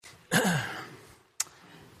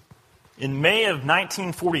In May of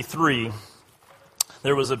 1943,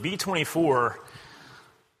 there was a B-24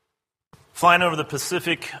 flying over the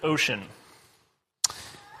Pacific Ocean.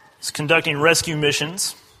 It's conducting rescue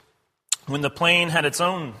missions when the plane had its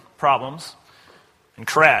own problems and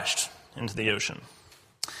crashed into the ocean.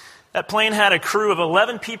 That plane had a crew of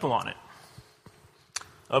 11 people on it,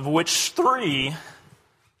 of which 3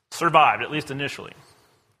 survived, at least initially.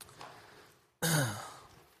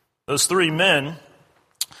 Those 3 men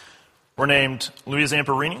were named Louis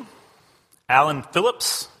Zamperini, Alan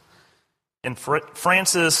Phillips, and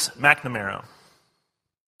Francis McNamara.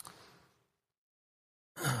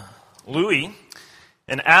 Louis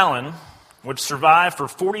and Alan would survive for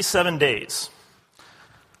 47 days,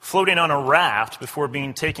 floating on a raft before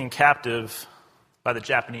being taken captive by the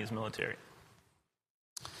Japanese military.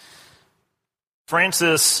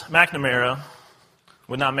 Francis McNamara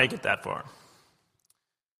would not make it that far.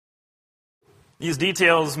 These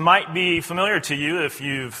details might be familiar to you if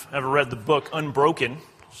you've ever read the book Unbroken. It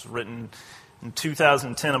was written in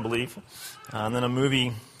 2010, I believe. And then a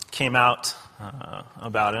movie came out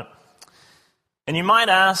about it. And you might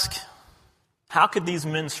ask, how could these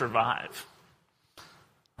men survive?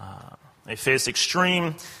 They faced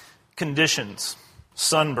extreme conditions,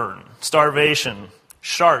 sunburn, starvation,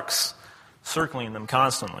 sharks circling them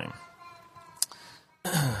constantly.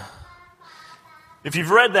 If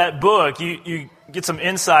you've read that book, you get some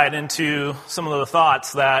insight into some of the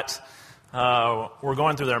thoughts that were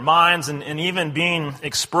going through their minds and even being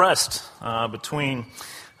expressed between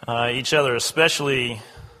each other, especially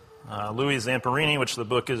Louis Zamperini, which the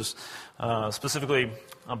book is specifically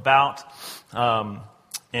about,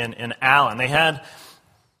 and Alan. They had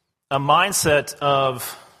a mindset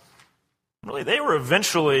of, really, they were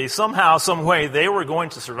eventually, somehow, some way, they were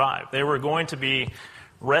going to survive. They were going to be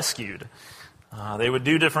rescued. They would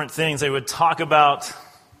do different things. They would talk about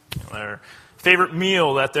their favorite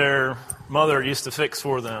meal that their mother used to fix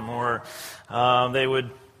for them, or they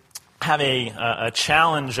would have a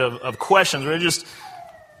challenge of questions, or just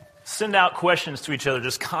send out questions to each other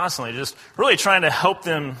just constantly, just really trying to help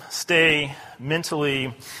them stay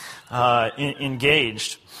mentally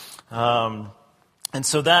engaged. And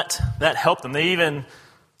so that helped them. They even,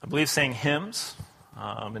 I believe, sang hymns,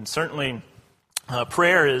 and certainly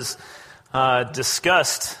prayer is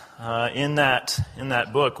discussed in that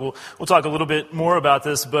book. We'll talk a little bit more about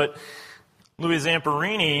this, but Louis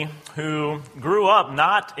Zamperini, who grew up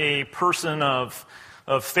not a person of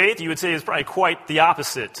faith, you would say is probably quite the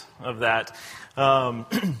opposite of that.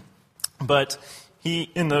 But he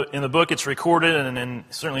in the book it's recorded, and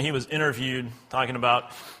certainly he was interviewed talking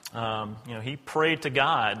about he prayed to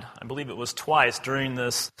God. I believe it was twice during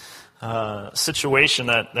this situation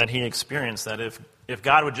that he experienced, that if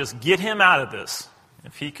God would just get him out of this,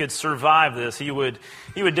 if he could survive this, he would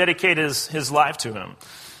dedicate his life to him.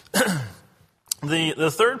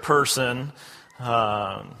 The third person,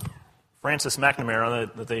 Francis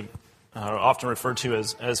McNamara, that they are often referred to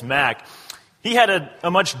as Mac, he had a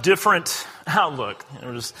much different outlook.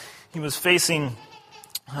 He was facing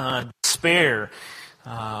despair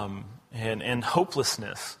and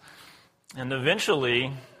hopelessness. And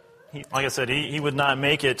eventually, like I said, he would not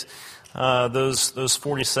make it those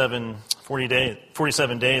 47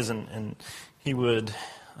 days, and he would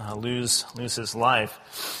lose his life.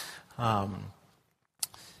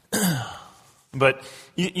 But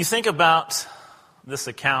you think about this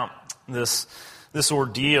account, this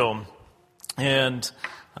ordeal, and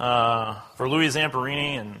for Louis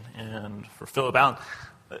Zamperini and for Philip Allen,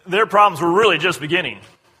 their problems were really just beginning.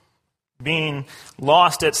 Being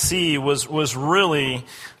lost at sea was really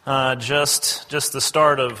just the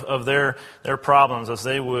start of their problems, as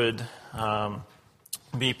they would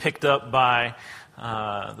be picked up by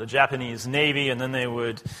the Japanese Navy, and then they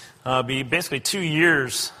would be basically 2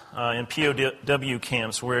 years in POW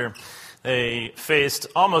camps where they faced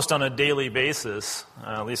almost on a daily basis,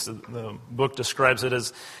 at least the book describes it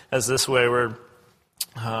as this way, where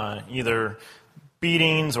either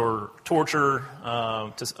beatings or torture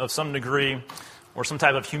of some degree, or some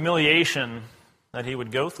type of humiliation that he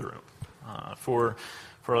would go through for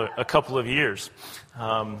a couple of years.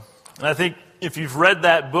 And I think if you've read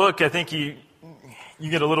that book, I think you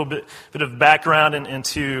get a little bit of background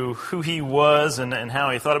into who he was and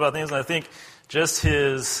how he thought about things. And I think just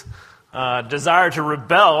his desire to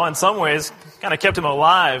rebel in some ways kind of kept him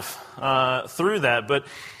alive through that. But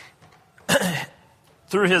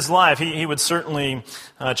through his life, he would certainly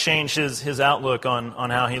change his outlook on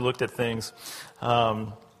how he looked at things.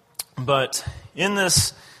 But in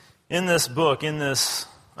this book, in this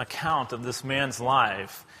account of this man's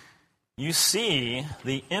life, you see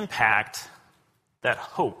the impact that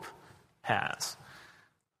hope has.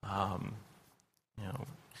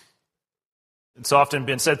 It's often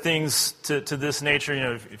been said things to this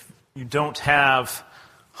nature. If you don't have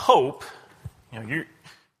hope,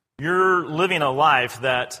 you're living a life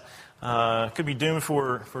that could be doomed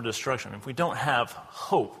for destruction. If we don't have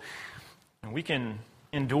hope, we can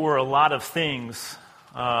endure a lot of things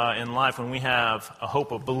in life when we have a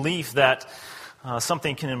hope, a belief that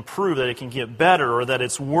something can improve, that it can get better, or that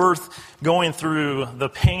it's worth going through the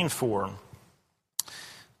pain for.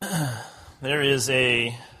 There is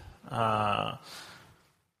a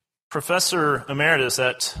professor emeritus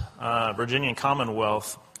at Virginia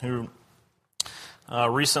Commonwealth who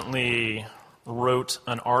recently wrote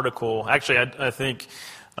an article. Actually, I think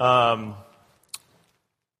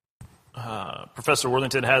Professor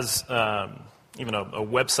Worthington has even a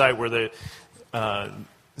website where they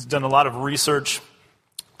has done a lot of research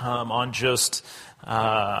on just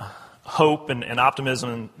hope and optimism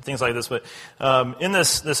and things like this. But in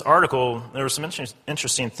this article, there were some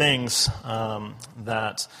interesting things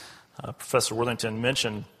that Professor Worthington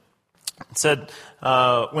mentioned. It said,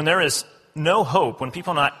 when there is no hope, when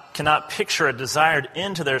people cannot picture a desired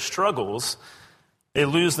end to their struggles, they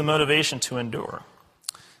lose the motivation to endure.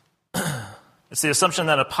 It's the assumption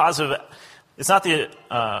that it's not the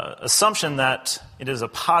assumption that it is a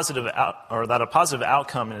positive or that a positive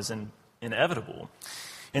outcome is inevitable.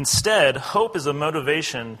 Instead, hope is a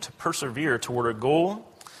motivation to persevere toward a goal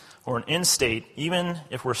or an end state, even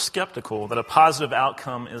if we're skeptical that a positive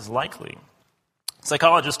outcome is likely.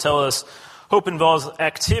 Psychologists tell us hope involves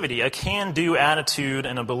activity, a can-do attitude,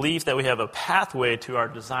 and a belief that we have a pathway to our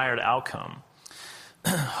desired outcome.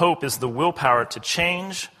 Hope is the willpower to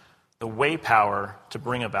change, the way power to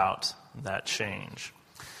bring about that change.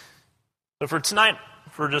 So for tonight,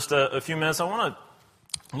 for just a few minutes, I want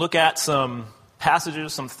to look at some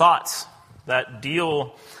passages, some thoughts that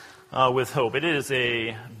deal with hope. It is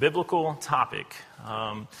a biblical topic.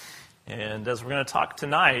 And as we're going to talk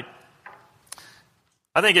tonight,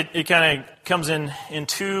 I think it kind of comes in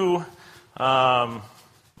two, I'm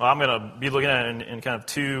going to be looking at it in kind of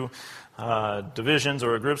two divisions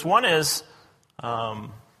or groups. One is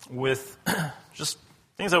with just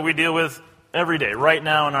things that we deal with every day, right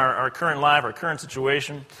now in our current life, our current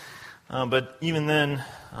situation. But even then,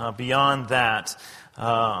 beyond that,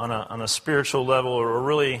 on a spiritual level or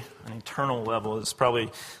really an eternal level is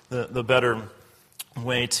probably the better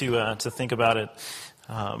way to think about it.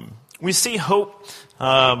 We see hope.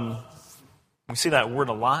 We see that word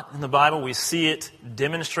a lot in the Bible. We see it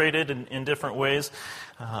demonstrated in different ways.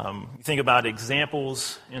 You think about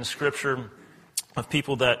examples in Scripture of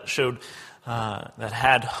people that showed that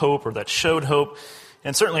had hope or that showed hope,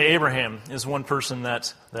 and certainly Abraham is one person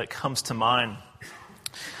that comes to mind.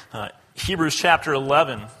 Hebrews chapter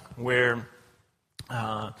 11, where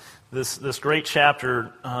this great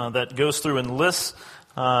chapter that goes through and lists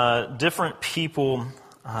different people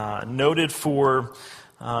noted for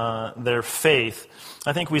their faith.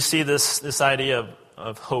 I think we see this idea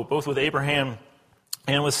of hope, both with Abraham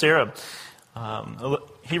and with Sarah.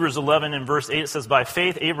 Hebrews 11 in verse 8, it says, "By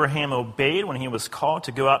faith Abraham obeyed when he was called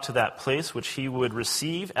to go out to that place which he would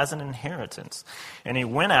receive as an inheritance. And he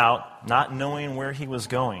went out, not knowing where he was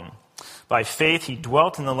going. By faith he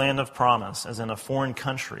dwelt in the land of promise, as in a foreign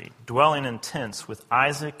country, dwelling in tents with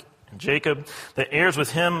Isaac and Jacob, the heirs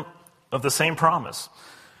with him of the same promise.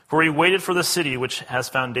 For he waited for the city which has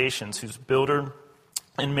foundations, whose builder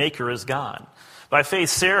and maker is God. By faith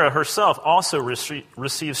Sarah herself also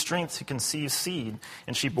received strength to conceive seed,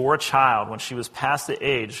 and she bore a child when she was past the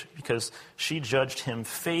age, because she judged him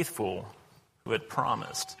faithful who had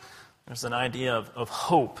promised." There's an idea of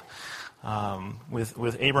hope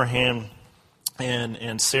with Abraham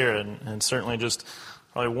and Sarah, and certainly just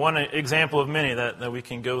probably one example of many that we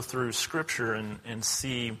can go through Scripture and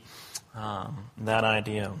see that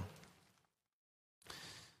idea.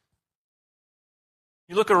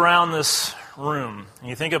 You look around this room and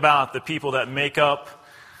you think about the people that make up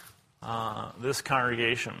this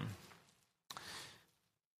congregation.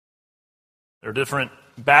 There are different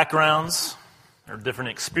backgrounds, there are different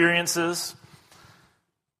experiences,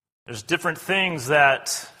 there's different things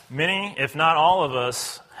that many, if not all of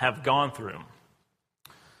us, have gone through.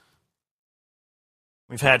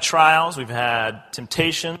 We've had trials, we've had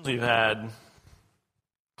temptations, we've had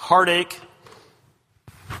heartache.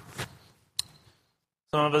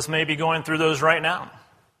 Some of us may be going through those right now.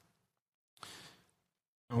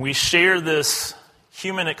 And we share this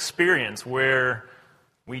human experience where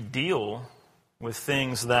we deal with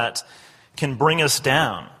things that can bring us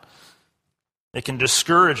down. They can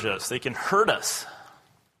discourage us. They can hurt us.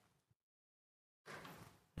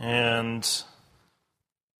 And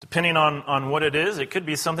Depending on what it is, it could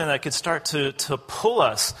be something that could start to pull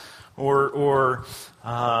us or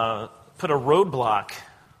put a roadblock,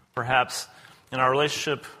 perhaps, in our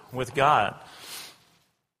relationship with God.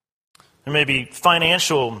 There may be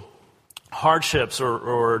financial hardships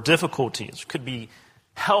or difficulties. It could be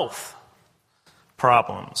health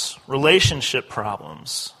problems, relationship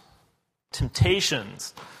problems,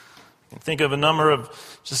 temptations. You can think of a number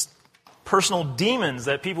of just personal demons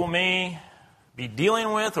that people may be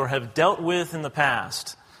dealing with or have dealt with in the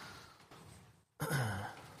past.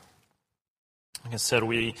 Like I said,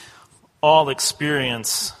 we all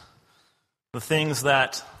experience the things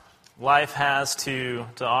that life has to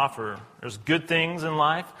offer. There's good things in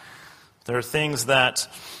life. There are things that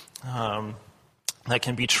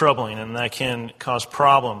can be troubling and that can cause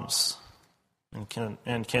problems and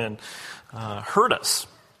can hurt us.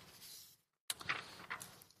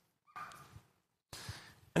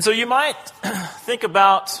 And so you might think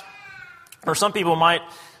about, or some people might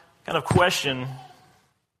kind of question,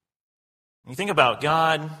 you think about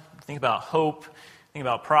God, you think about hope, you think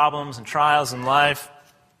about problems and trials in life.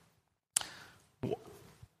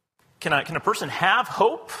 Can a person have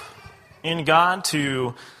hope in God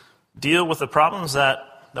to deal with the problems that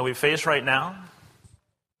we face right now?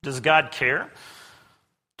 Does God care?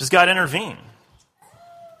 Does God intervene?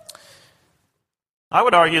 I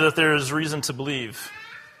would argue that there is reason to believe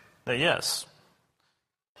that yes,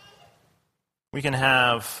 we can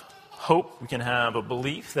have hope, we can have a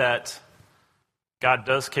belief that God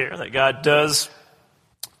does care, that God does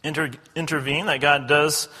intervene, that God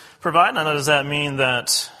does provide. Now, does that mean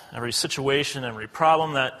that every situation, every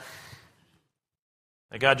problem, that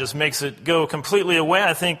God just makes it go completely away?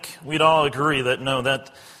 I think we'd all agree that no,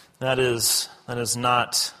 that is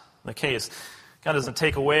not the case. God doesn't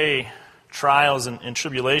take away trials and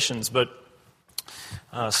tribulations, but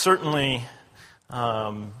certainly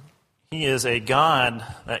He is a God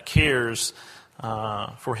that cares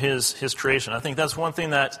for His creation. I think that's one thing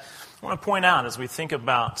that I want to point out as we think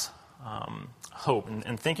about hope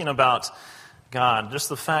and thinking about God. Just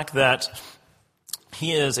the fact that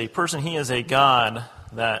He is a person, He is a God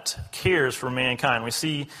that cares for mankind. We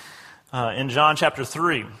see in John chapter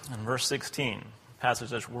 3 and verse 16, a passage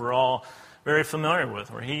that we're all very familiar with,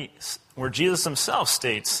 where Jesus Himself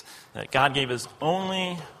states that God gave His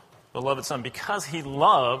only beloved Son because He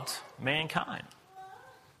loved mankind.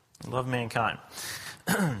 He loved mankind.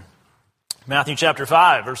 Matthew chapter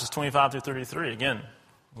 5, verses 25 through 33, again,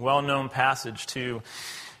 well-known passage to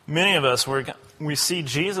many of us, where we see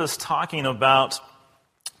Jesus talking about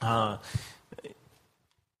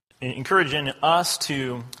encouraging us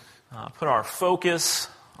to put our focus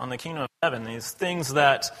on the kingdom of heaven, these things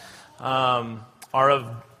that are of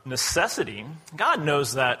necessity. God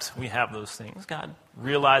knows that we have those things. God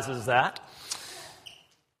realizes that.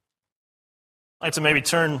 I'd like to maybe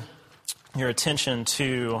turn your attention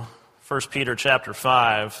to 1 Peter chapter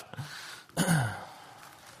 5.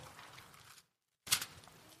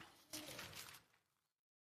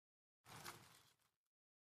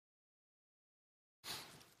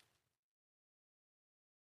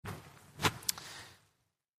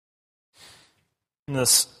 In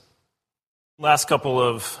this last couple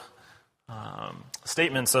of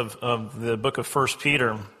statements of the book of 1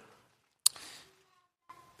 Peter,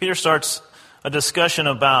 Peter starts a discussion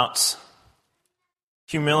about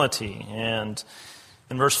humility. And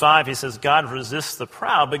in verse 5, he says, God resists the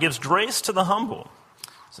proud, but gives grace to the humble.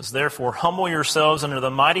 He says, therefore, humble yourselves under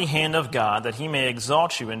the mighty hand of God, that He may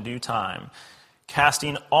exalt you in due time,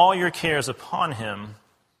 casting all your cares upon Him,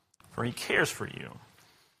 for He cares for you.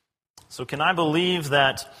 So can I believe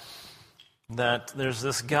that there's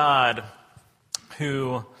this God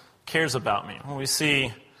who cares about me? When we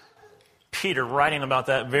see Peter writing about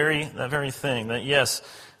that very thing, that yes,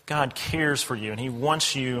 God cares for you, and He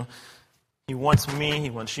wants you, He wants me, He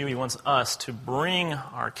wants you, He wants us to bring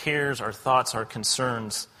our cares, our thoughts, our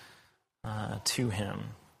concerns to Him.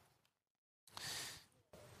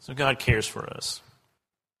 So God cares for us.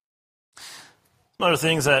 Some other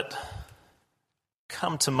things that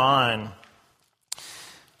come to mind.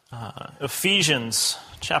 Ephesians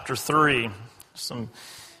chapter 3, some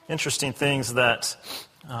interesting things that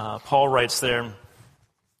Paul writes there.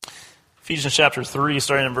 Ephesians chapter 3,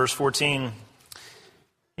 starting in verse 14,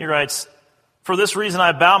 he writes, for this reason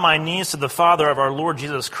I bow my knees to the Father of our Lord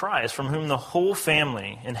Jesus Christ, from whom the whole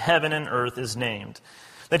family in heaven and earth is named,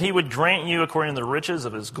 that He would grant you, according to the riches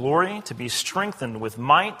of His glory, to be strengthened with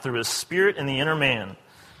might through His Spirit in the inner man,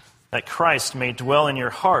 that Christ may dwell in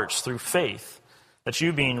your hearts through faith, that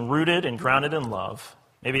you, being rooted and grounded in love,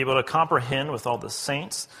 may be able to comprehend with all the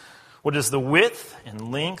saints what is the width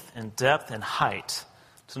and length and depth and height,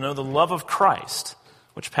 to know the love of Christ,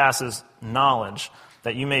 which passes knowledge,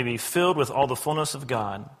 that you may be filled with all the fullness of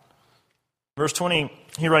God. Verse 20,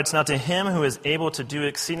 he writes, now to him who is able to do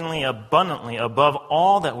exceedingly abundantly above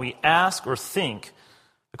all that we ask or think,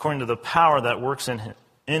 according to the power that works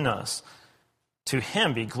in us, to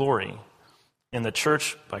him be glory in the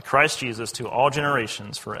church by Christ Jesus to all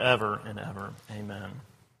generations forever and ever. Amen.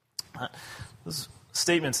 Those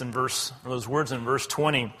statements in those words in verse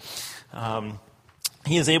 20,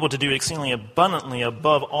 he is able to do exceedingly abundantly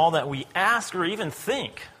above all that we ask or even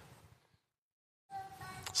think.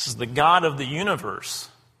 This is the God of the universe,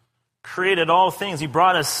 created all things. He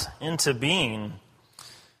brought us into being.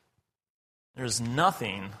 There's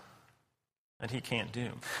nothing that he can't do.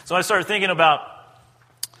 So I started thinking about,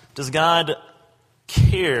 does God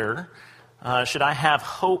care? Should I have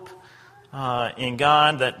hope in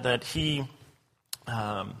God that he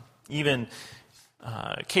even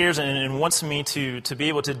cares and wants me to be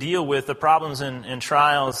able to deal with the problems and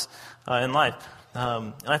trials in life?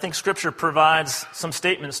 And I think Scripture provides some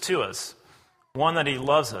statements to us. One, that he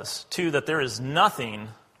loves us. Two, that there is nothing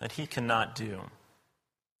that he cannot do.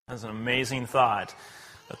 That's an amazing thought,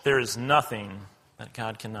 that there is nothing that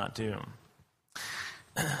God cannot do.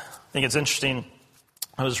 I think it's interesting.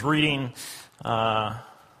 I was reading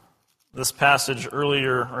this passage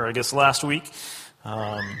earlier, or I guess last week.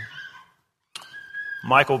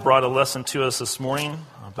 Michael brought a lesson to us this morning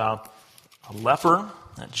about a leper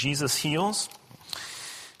that Jesus heals.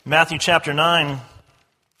 Matthew chapter 9,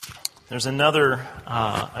 there's another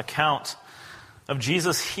account of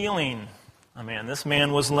Jesus healing a man. This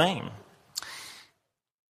man was lame.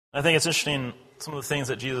 I think it's interesting, some of the things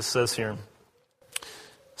that Jesus says here.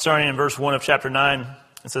 Starting in verse 1 of chapter 9,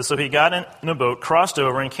 it says, so he got in a boat, crossed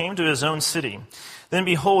over, and came to his own city. Then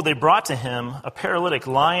behold, they brought to him a paralytic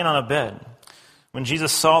lying on a bed. When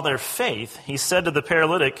Jesus saw their faith, he said to the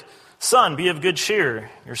paralytic, son, be of good cheer,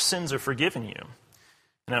 your sins are forgiven you.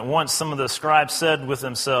 And at once some of the scribes said with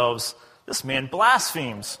themselves, this man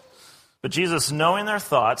blasphemes. But Jesus, knowing their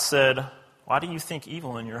thoughts, said, why do you think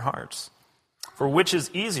evil in your hearts? For which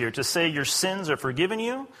is easier, to say your sins are forgiven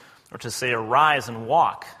you, or to say arise and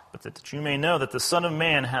walk, but that you may know that the Son of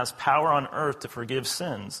Man has power on earth to forgive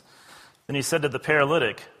sins? Then he said to the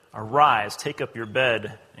paralytic, arise, take up your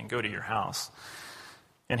bed, and go to your house.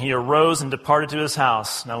 And he arose and departed to his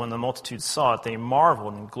house. Now when the multitude saw it, they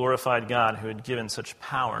marveled and glorified God who had given such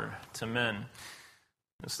power to men.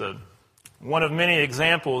 It's one of many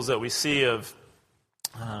examples that we see of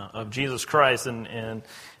Jesus Christ and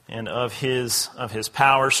of his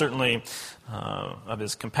power, certainly of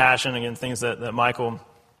his compassion. Again, things that Michael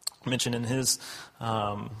mentioned in his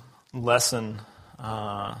lesson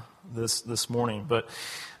this morning. But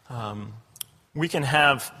we can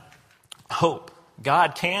have hope.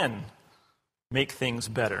 God can make things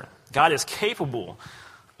better. God is capable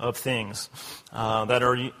of things that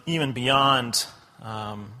are even beyond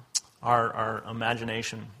our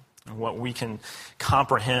imagination and what we can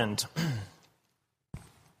comprehend.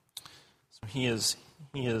 So he is.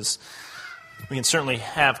 We can certainly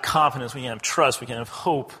have confidence. We can have trust. We can have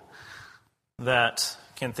hope that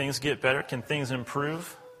can things get better? Can things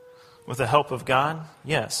improve with the help of God?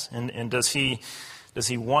 Yes. And does he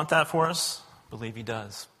want that for us? I believe he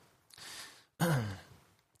does. A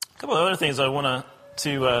couple of other things I want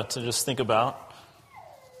to just think about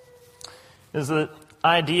is the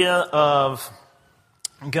idea of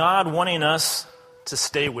God wanting us to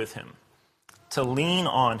stay with him, to lean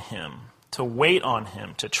on him, to wait on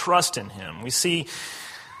him, to trust in him. We see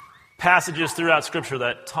passages throughout Scripture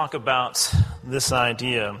that talk about this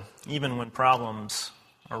idea, even when problems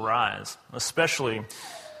arise, especially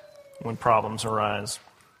when problems arise.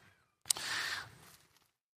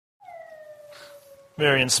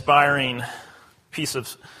 Very inspiring piece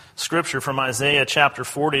of Scripture from Isaiah chapter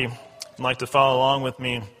 40. I'd like to follow along with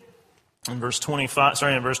me in verse 25.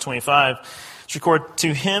 Starting in verse 25, it's recorded,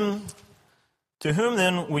 to whom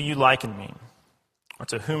then will you liken me? Or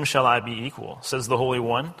to whom shall I be equal? Says the Holy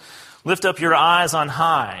One. Lift up your eyes on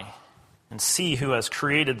high and see who has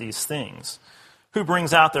created these things. Who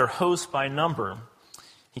brings out their hosts by number?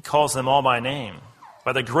 He calls them all by name.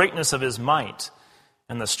 By the greatness of his might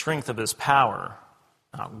and the strength of his power,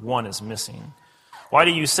 not one is missing. Why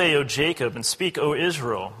do you say, O Jacob, and speak, O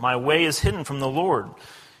Israel, my way is hidden from the Lord,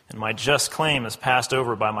 and my just claim is passed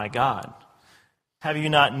over by my God? Have you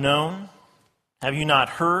not known? Have you not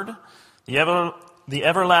heard? The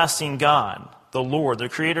everlasting God, the Lord, the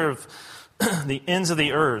creator of the ends of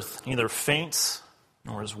the earth, neither faints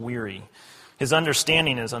nor is weary. His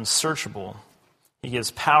understanding is unsearchable. He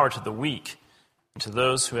gives power to the weak, and to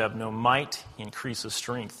those who have no might, he increases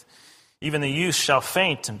strength. Even the youth shall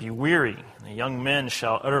faint and be weary, and the young men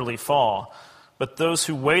shall utterly fall. But those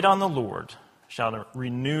who wait on the Lord shall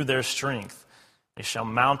renew their strength. They shall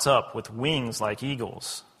mount up with wings like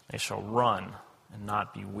eagles. They shall run and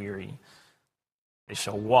not be weary. They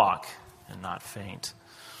shall walk and not faint.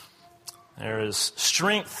 There is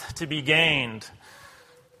strength to be gained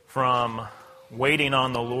from waiting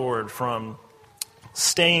on the Lord, from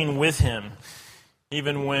staying with Him,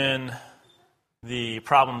 even when the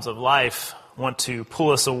problems of life want to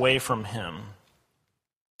pull us away from Him.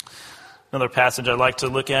 Another passage I'd like to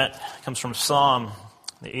look at comes from Psalm,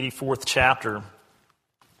 the 84th chapter.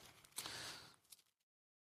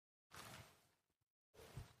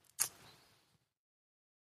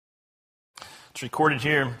 It's recorded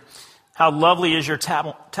here. How lovely is your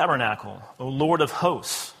tabernacle, O Lord of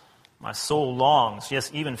hosts. My soul longs, yes,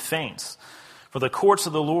 even faints, for the courts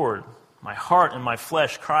of the Lord. My heart and my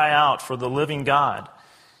flesh cry out for the living God.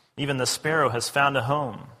 Even the sparrow has found a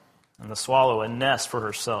home, and the swallow a nest for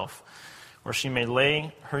herself, where she may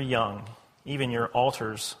lay her young. Even your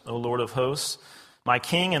altars, O Lord of hosts. My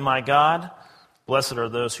King and my God, blessed are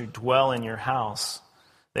those who dwell in your house.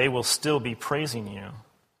 They will still be praising you.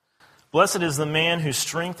 Blessed is the man whose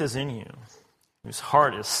strength is in you, whose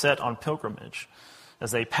heart is set on pilgrimage.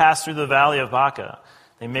 As they pass through the valley of Baca,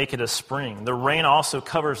 they make it a spring. The rain also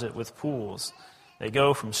covers it with pools. They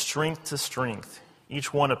go from strength to strength.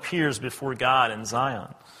 Each one appears before God in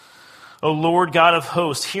Zion. O Lord God of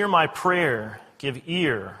hosts, hear my prayer. Give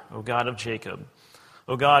ear, O God of Jacob.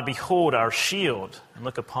 O God, behold our shield, and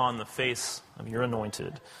look upon the face of your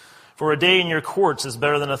anointed. For a day in your courts is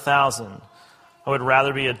better than 1,000. I would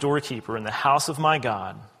rather be a doorkeeper in the house of my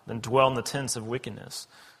God than dwell in the tents of wickedness.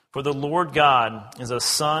 For the Lord God is a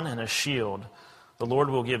sun and a shield. The Lord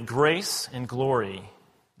will give grace and glory.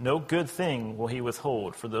 No good thing will He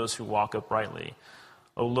withhold for those who walk uprightly.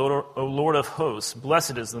 O Lord of hosts,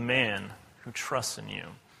 blessed is the man who trusts in you.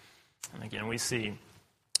 And again, we see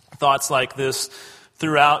thoughts like this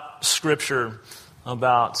throughout Scripture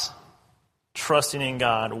about trusting in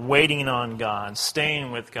God, waiting on God,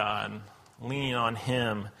 staying with God, leaning on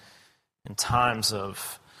Him in times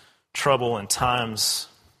of trouble and times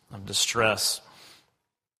of distress.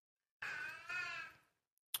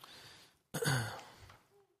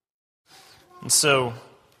 And so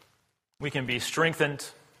we can be strengthened.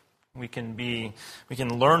 We can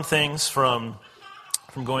learn things from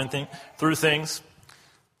going through things,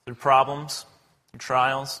 through problems, through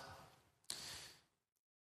trials.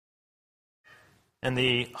 And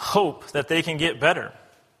the hope that they can get better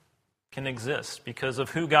can exist because of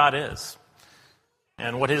who God is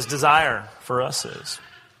and what His desire for us is.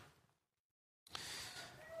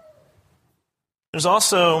 There's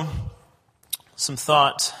also some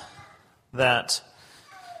thought that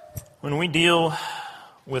when we deal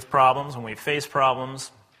with problems, when we face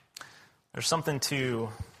problems, there's something to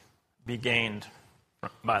be gained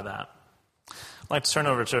by that. I'd like to turn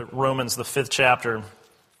over to Romans, the 5th chapter.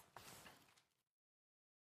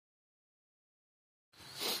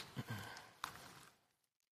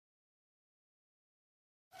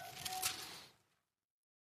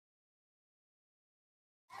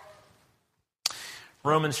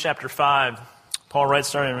 Romans chapter 5, Paul writes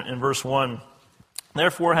starting in verse 1,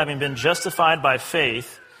 Therefore, having been justified by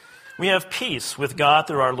faith, we have peace with God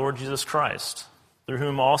through our Lord Jesus Christ, through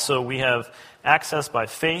whom also we have access by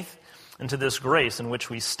faith into this grace in which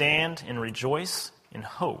we stand and rejoice in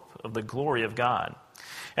hope of the glory of God.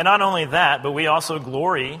 And not only that, but we also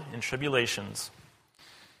glory in tribulations,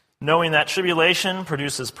 knowing that tribulation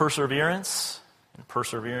produces perseverance, and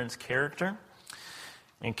perseverance character,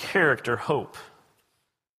 and character hope.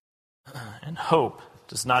 And hope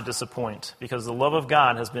does not disappoint, because the love of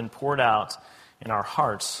God has been poured out in our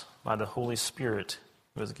hearts by the Holy Spirit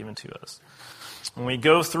who is given to us. When we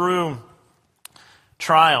go through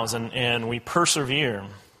trials and we persevere,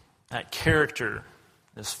 that character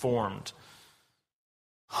is formed.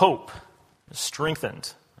 Hope is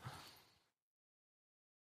strengthened.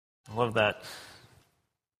 I love that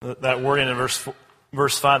wording in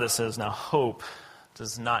verse 5 that says, now hope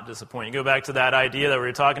does not disappoint. You go back to that idea that we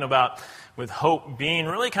were talking about with hope being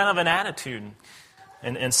really kind of an attitude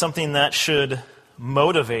and something that should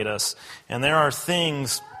motivate us. And there are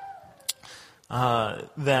things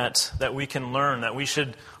that we can learn, that we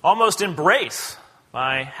should almost embrace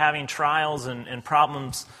by having trials and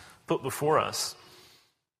problems put before us.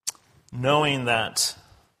 Knowing that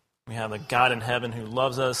we have a God in heaven who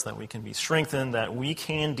loves us, that we can be strengthened, that we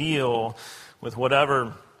can deal with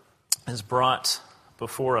whatever is brought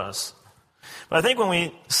before us. But I think when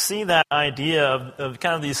we see that idea of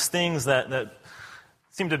kind of these things that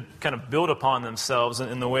seem to kind of build upon themselves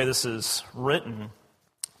in the way this is written.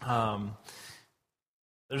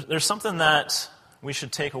 There's something that we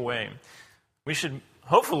should take away. We should,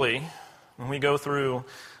 hopefully, when we go through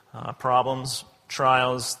problems,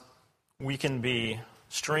 trials, we can be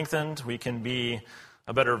strengthened, we can be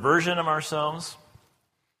a better version of ourselves.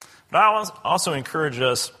 But I also encourage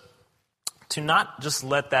us to not just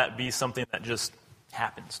let that be something that just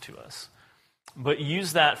happens to us, but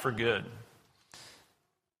use that for good.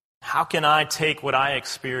 How can I take what I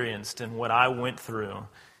experienced and what I went through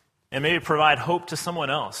and maybe provide hope to someone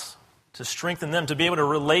else, to strengthen them, to be able to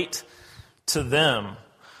relate to them,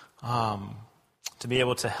 to be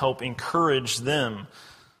able to help encourage them?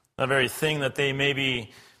 The very thing that they may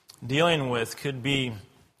be dealing with could be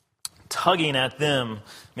tugging at them,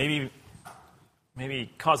 maybe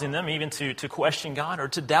causing them even to question God or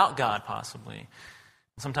to doubt God possibly.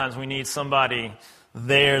 Sometimes we need somebody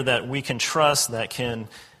there that we can trust, that can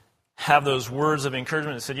have those words of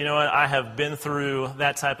encouragement that said, you know what, I have been through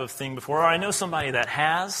that type of thing before, or I know somebody that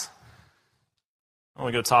has. I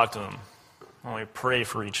want to go talk to them. I want to pray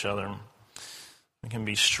for each other. We can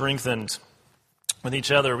be strengthened with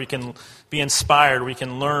each other. We can be inspired. We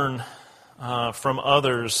can learn from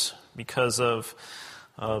others because of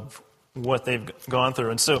what they've gone through.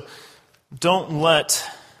 And so don't let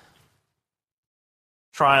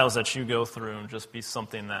trials that you go through just be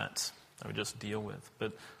something that we just deal with.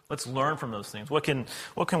 But let's learn from those things. What can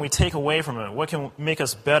we take away from it? What can make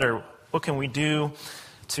us better? What can we do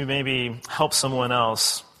to maybe help someone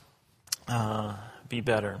else be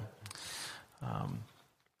better?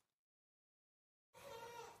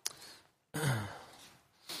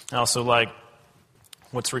 I also like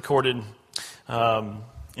what's recorded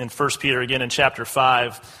in 1 Peter, again in chapter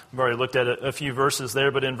 5. We've already looked at a few verses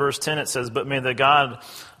there, but in verse 10 it says, "But may the God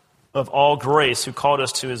of all grace, who called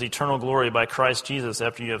us to his eternal glory by Christ Jesus,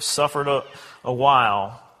 after you have suffered a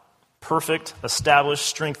while, perfect, establish,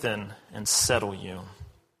 strengthen, and settle you."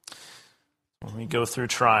 When we go through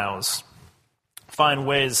trials, find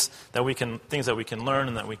ways that things that we can learn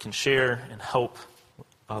and that we can share and help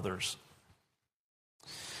others.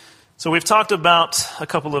 So we've talked about a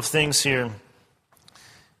couple of things here.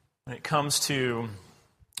 When it comes to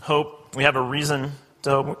hope, we have a reason to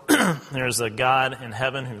hope. There's a God in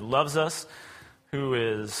heaven who loves us, who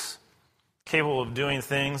is capable of doing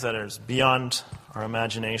things that are beyond our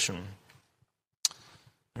imagination.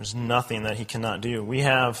 There's nothing that he cannot do. He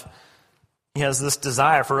has this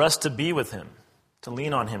desire for us to be with him, to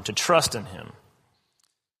lean on him, to trust in him.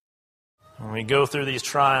 When we go through these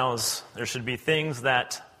trials, there should be things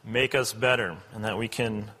that make us better and that we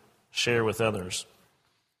can share with others.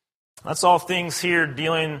 That's all things here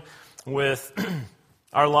dealing with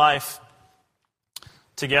our life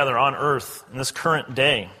together on earth in this current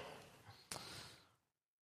day.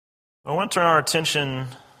 I want to turn our attention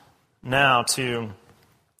now to,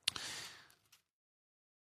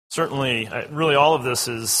 certainly, really all of this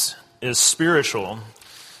is spiritual,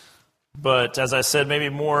 but as I said, maybe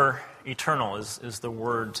more eternal is the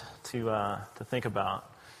word to think about.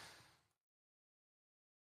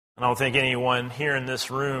 I don't think anyone here in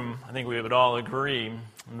this room, I think we would all agree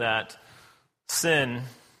that sin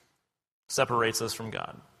separates us from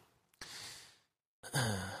God.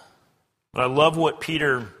 But I love what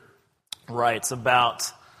Peter writes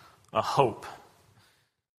about a hope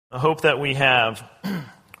that we have.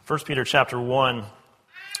 1 Peter chapter 1,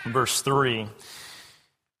 verse 3.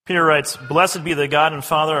 Peter writes, "Blessed be the God and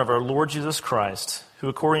Father of our Lord Jesus Christ, who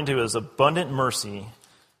according to his abundant mercy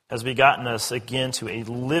has begotten us again to a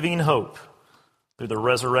living hope through the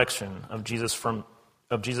resurrection of Jesus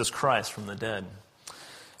Christ from the dead,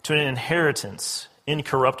 to an inheritance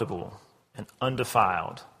incorruptible and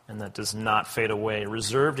undefiled, and that does not fade away,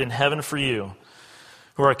 reserved in heaven for you,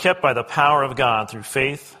 who are kept by the power of God through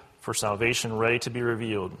faith for salvation ready to be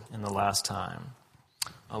revealed in the last time."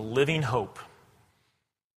 A living hope.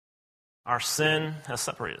 Our sin has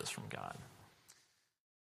separated us from God.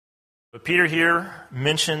 But Peter here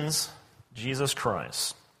mentions Jesus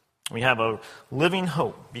Christ. We have a living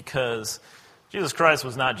hope because Jesus Christ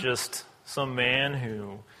was not just some man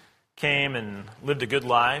who came and lived a good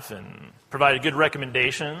life and provided good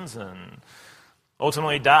recommendations and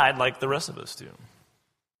ultimately died like the rest of us do.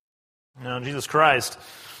 No, Jesus Christ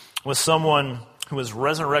was someone who was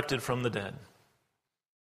resurrected from the dead,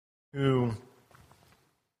 who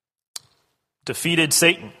defeated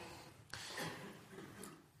Satan.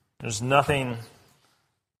 There's nothing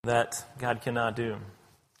that God cannot do,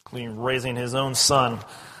 including raising his own son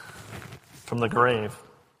from the grave.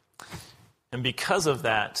 And because of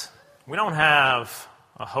that, we don't have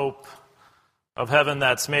a hope of heaven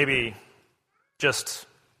that's maybe just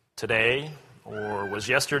today or was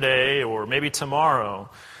yesterday or maybe tomorrow.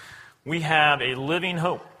 We have a living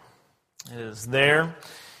hope. It is there.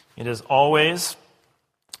 It is always.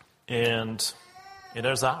 And it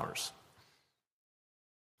is ours.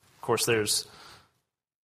 Of course, there's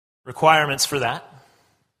requirements for that.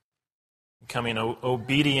 Becoming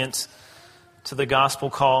obedient to the gospel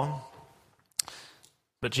call.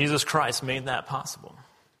 But Jesus Christ made that possible.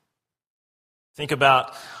 Think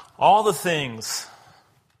about all the things,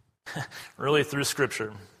 really through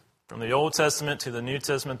Scripture, from the Old Testament to the New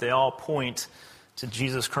Testament, they all point to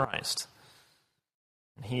Jesus Christ.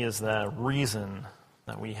 And He is the reason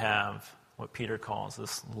that we have what Peter calls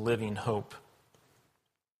this living hope.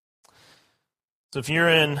 So if you're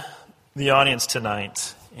in the audience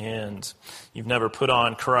tonight and you've never put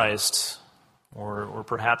on Christ, or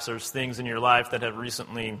perhaps there's things in your life that have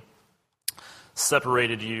recently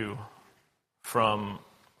separated you from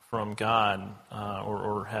God,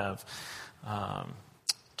 or have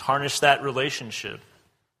tarnished that relationship,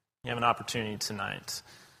 you have an opportunity tonight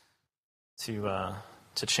to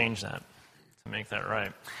change that, to make that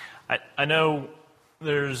right. I know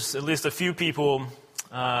there's at least a few people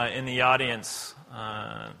in the audience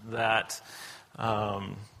that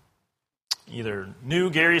either knew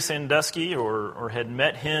Gary Sandusky or had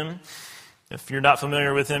met him. If you're not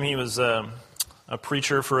familiar with him, he was a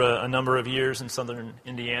preacher for a number of years in southern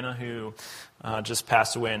Indiana who just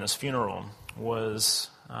passed away, and his funeral was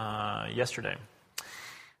yesterday.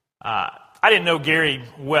 I didn't know Gary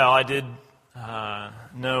well. I did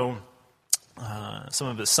know some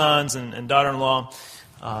of his sons and daughter-in-law,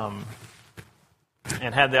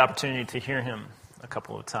 and had the opportunity to hear him a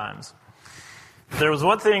couple of times. There was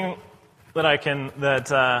one thing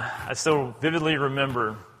that I still vividly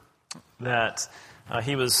remember, that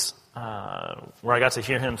he was where I got to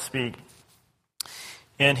hear him speak,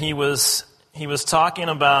 and he was talking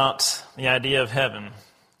about the idea of heaven,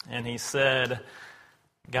 and he said,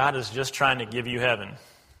 God is just trying to give you heaven.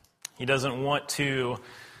 He doesn't want to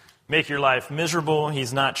make your life miserable.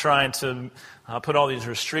 He's not trying to put all these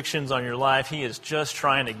restrictions on your life. He is just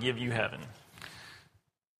trying to give you heaven.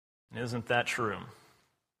 And isn't that true?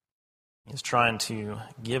 He's trying to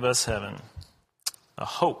give us heaven, a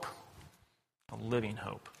hope, a living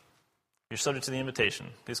hope. If you're subject to the invitation,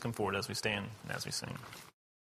 please come forward as we stand and as we sing.